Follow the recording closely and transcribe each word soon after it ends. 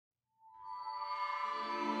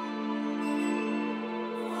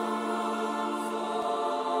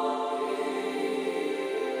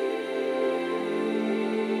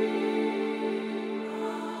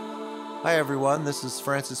Hi everyone, this is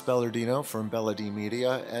Francis Bellardino from Bela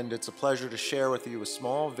Media, and it's a pleasure to share with you a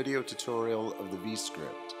small video tutorial of the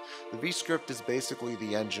V-Script. The V-Script is basically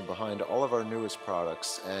the engine behind all of our newest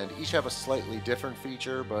products, and each have a slightly different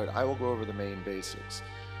feature, but I will go over the main basics.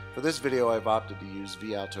 For this video, I've opted to use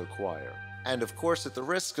V-Alto Choir. And of course, at the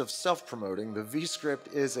risk of self-promoting, the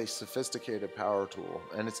V-Script is a sophisticated power tool,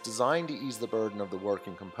 and it's designed to ease the burden of the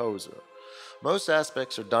working composer. Most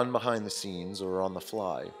aspects are done behind the scenes or on the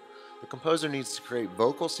fly. The composer needs to create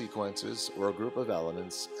vocal sequences or a group of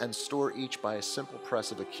elements and store each by a simple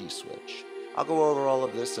press of a key switch. I'll go over all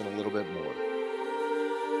of this in a little bit more.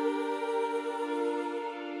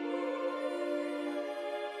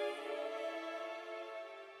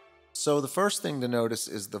 So the first thing to notice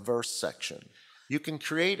is the verse section. You can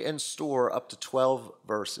create and store up to 12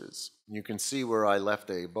 verses. You can see where I left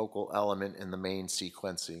a vocal element in the main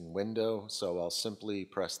sequencing window, so I'll simply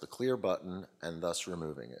press the clear button and thus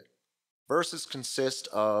removing it. Verses consist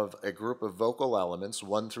of a group of vocal elements,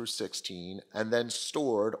 1 through 16, and then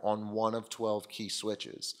stored on one of 12 key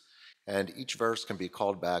switches. And each verse can be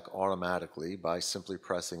called back automatically by simply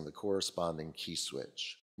pressing the corresponding key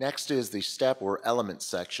switch. Next is the step or element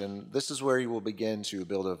section. This is where you will begin to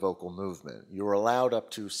build a vocal movement. You are allowed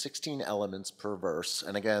up to 16 elements per verse,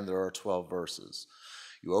 and again, there are 12 verses.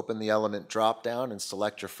 You open the element drop-down and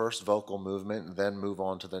select your first vocal movement, and then move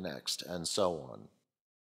on to the next, and so on.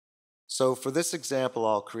 So for this example,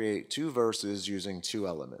 I'll create 2 verses using 2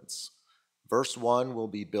 elements. Verse 1 will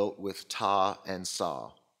be built with ta and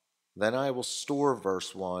sa. Then I will store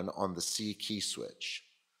verse 1 on the C key switch.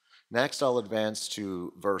 Next, I'll advance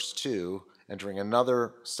to verse 2, entering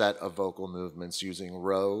another set of vocal movements using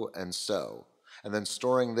ro and so, and then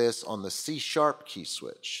storing this on the C sharp key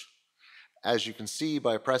switch. As you can see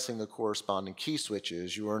by pressing the corresponding key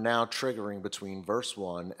switches, you are now triggering between verse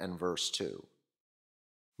 1 and verse 2.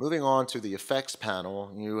 Moving on to the effects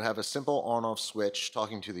panel, you have a simple on-off switch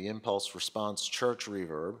talking to the impulse response church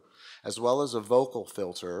reverb, as well as a vocal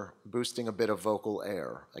filter boosting a bit of vocal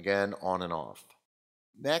air, again on and off.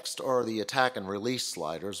 Next are the attack and release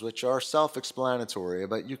sliders, which are self-explanatory,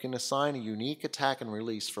 but you can assign a unique attack and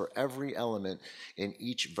release for every element in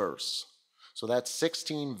each verse. So that's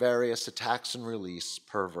 16 various attacks and release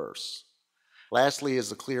per verse. Lastly is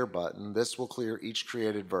the clear button. This will clear each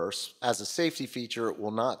created verse. As a safety feature, it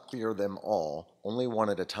will not clear them all, only one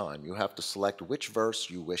at a time. You have to select which verse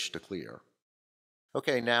you wish to clear.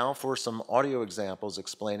 Okay, now for some audio examples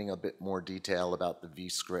explaining a bit more detail about the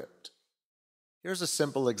V-Script. Here's a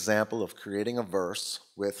simple example of creating a verse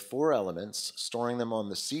with 4 elements, storing them on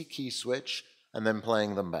the C key switch, and then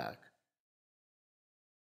playing them back.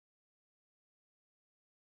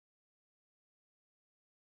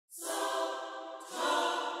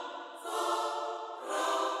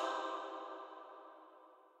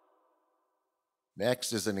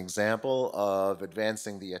 Next is an example of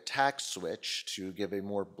advancing the attack switch to give a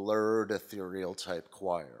more blurred, ethereal type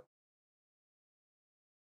choir.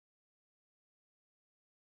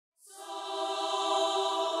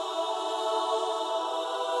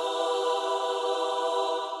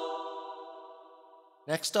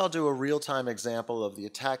 Next, I'll do a real-time example of the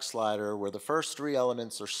attack slider where the first 3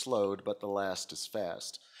 elements are slowed, but the last is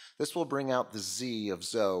fast. This will bring out the Z of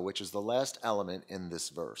zo, which is the last element in this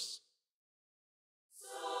verse.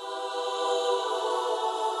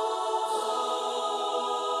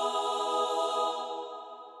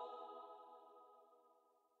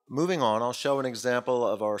 Moving on, I'll show an example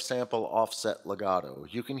of our sample offset legato.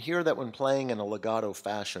 You can hear that when playing in a legato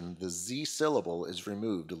fashion, the Z syllable is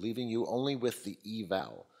removed, leaving you only with the E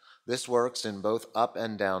vowel. This works in both up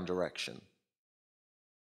and down direction.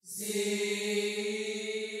 Z,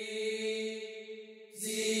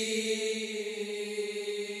 Z.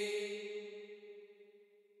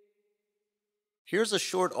 Here's a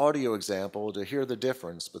short audio example to hear the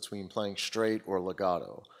difference between playing straight or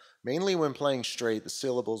legato. Mainly when playing straight, the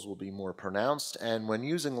syllables will be more pronounced, and when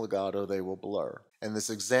using legato, they will blur. In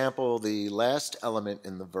this example, the last element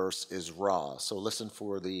in the verse is ra, so listen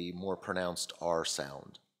for the more pronounced R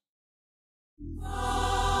sound.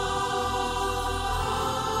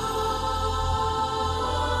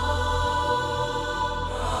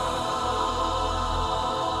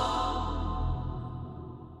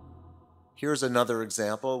 Here's another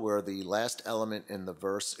example where the last element in the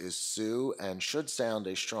verse is su and should sound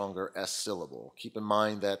a stronger S syllable. Keep in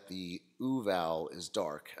mind that the U vowel is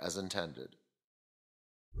dark as intended.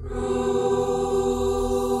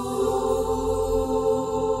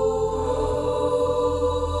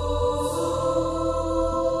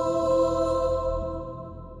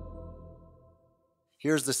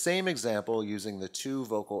 Here's the same example using the 2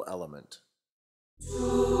 vocal element.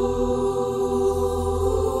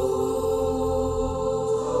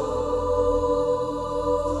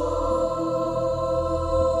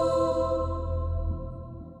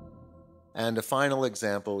 and a final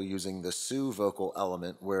example using the su vocal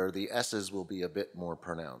element where the S's will be a bit more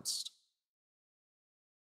pronounced.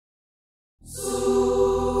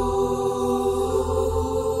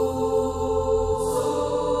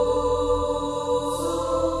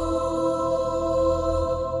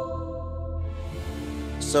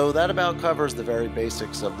 So that about covers the very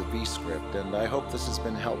basics of the B script, and I hope this has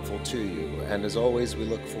been helpful to you, and as always we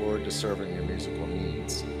look forward to serving your musical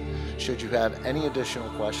needs. Should you have any additional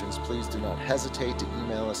questions, please do not hesitate to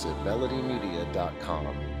email us at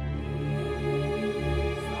beladmedia.com.